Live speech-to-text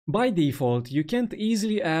By default, you can't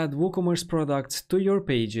easily add WooCommerce products to your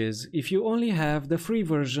pages if you only have the free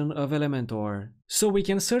version of Elementor. So we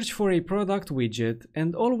can search for a product widget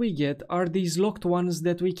and all we get are these locked ones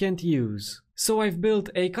that we can't use. So I've built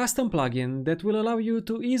a custom plugin that will allow you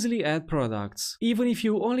to easily add products, even if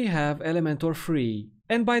you only have Elementor free.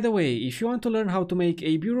 And by the way, if you want to learn how to make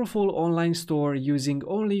a beautiful online store using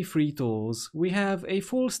only free tools, we have a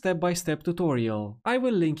full step-by-step tutorial. I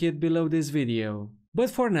will link it below this video. But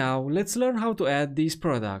for now, let's learn how to add these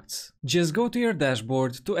products. Just go to your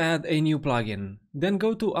dashboard to add a new plugin. Then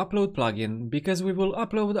go to Upload Plugin because we will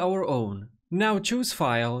upload our own. Now choose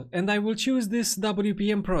File and I will choose this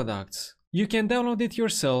WPM Products. You can download it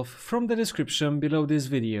yourself from the description below this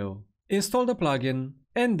video. Install the plugin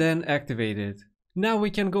and then activate it. Now we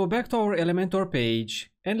can go back to our Elementor page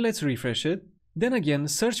and let's refresh it. Then again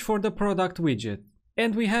search for the product widget.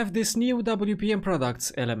 And we have this new WPM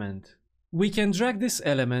Products element. We can drag this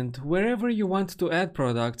element wherever you want to add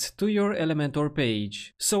products to your Elementor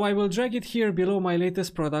page. So I will drag it here below my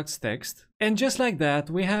latest products text. And just like that,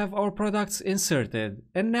 we have our products inserted.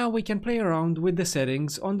 And now we can play around with the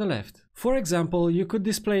settings on the left. For example, you could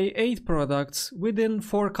display 8 products within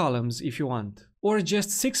 4 columns if you want. Or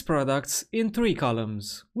just 6 products in 3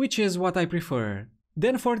 columns, which is what I prefer.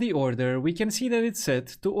 Then for the order, we can see that it's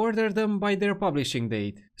set to order them by their publishing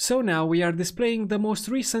date. So now we are displaying the most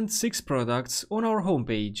recent 6 products on our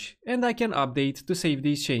homepage, and I can update to save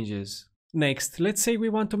these changes. Next, let's say we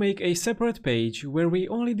want to make a separate page where we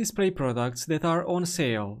only display products that are on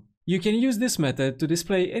sale. You can use this method to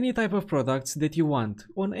display any type of products that you want,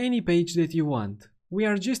 on any page that you want. We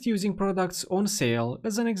are just using products on sale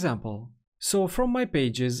as an example. So from my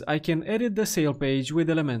pages, I can edit the sale page with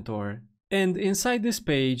Elementor. And inside this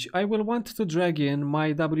page, I will want to drag in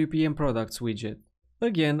my WPM Products widget.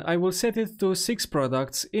 Again, I will set it to 6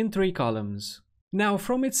 products in 3 columns. Now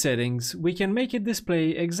from its settings, we can make it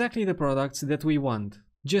display exactly the products that we want.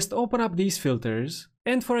 Just open up these filters,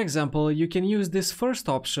 and for example, you can use this first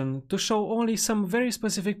option to show only some very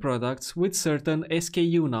specific products with certain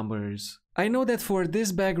SKU numbers. I know that for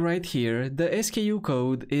this bag right here, the SKU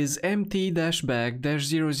code is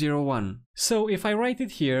MT-bag-001. So if I write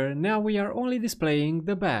it here, now we are only displaying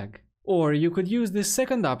the bag. Or you could use this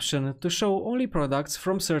second option to show only products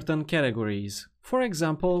from certain categories. For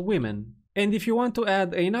example, women. And if you want to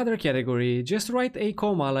add another category, just write a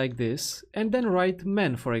comma like this, and then write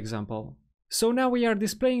men, for example. So now we are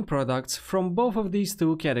displaying products from both of these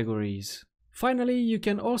 2 categories. Finally, you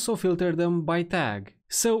can also filter them by tag.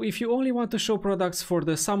 So if you only want to show products for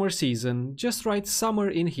the summer season, just write summer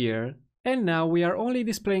in here. And now we are only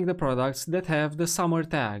displaying the products that have the summer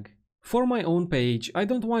tag. For my own page, I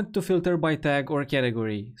don't want to filter by tag or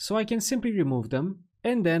category, so I can simply remove them.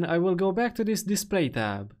 And then I will go back to this display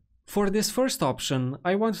tab. For this first option,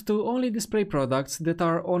 I want to only display products that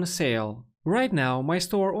are on sale. Right now, my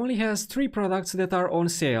store only has 3 products that are on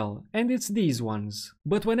sale, and it's these ones.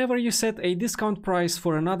 But whenever you set a discount price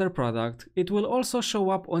for another product, it will also show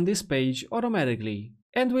up on this page automatically.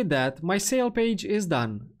 And with that, my sale page is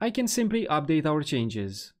done. I can simply update our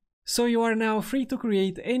changes. So you are now free to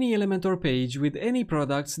create any Elementor page with any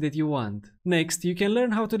products that you want. Next, you can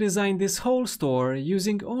learn how to design this whole store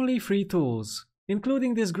using only free tools,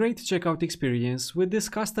 including this great checkout experience with this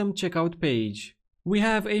custom checkout page. We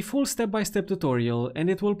have a full step-by-step tutorial and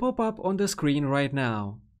it will pop up on the screen right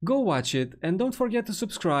now. Go watch it and don't forget to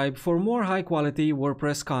subscribe for more high-quality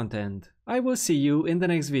WordPress content. I will see you in the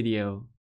next video.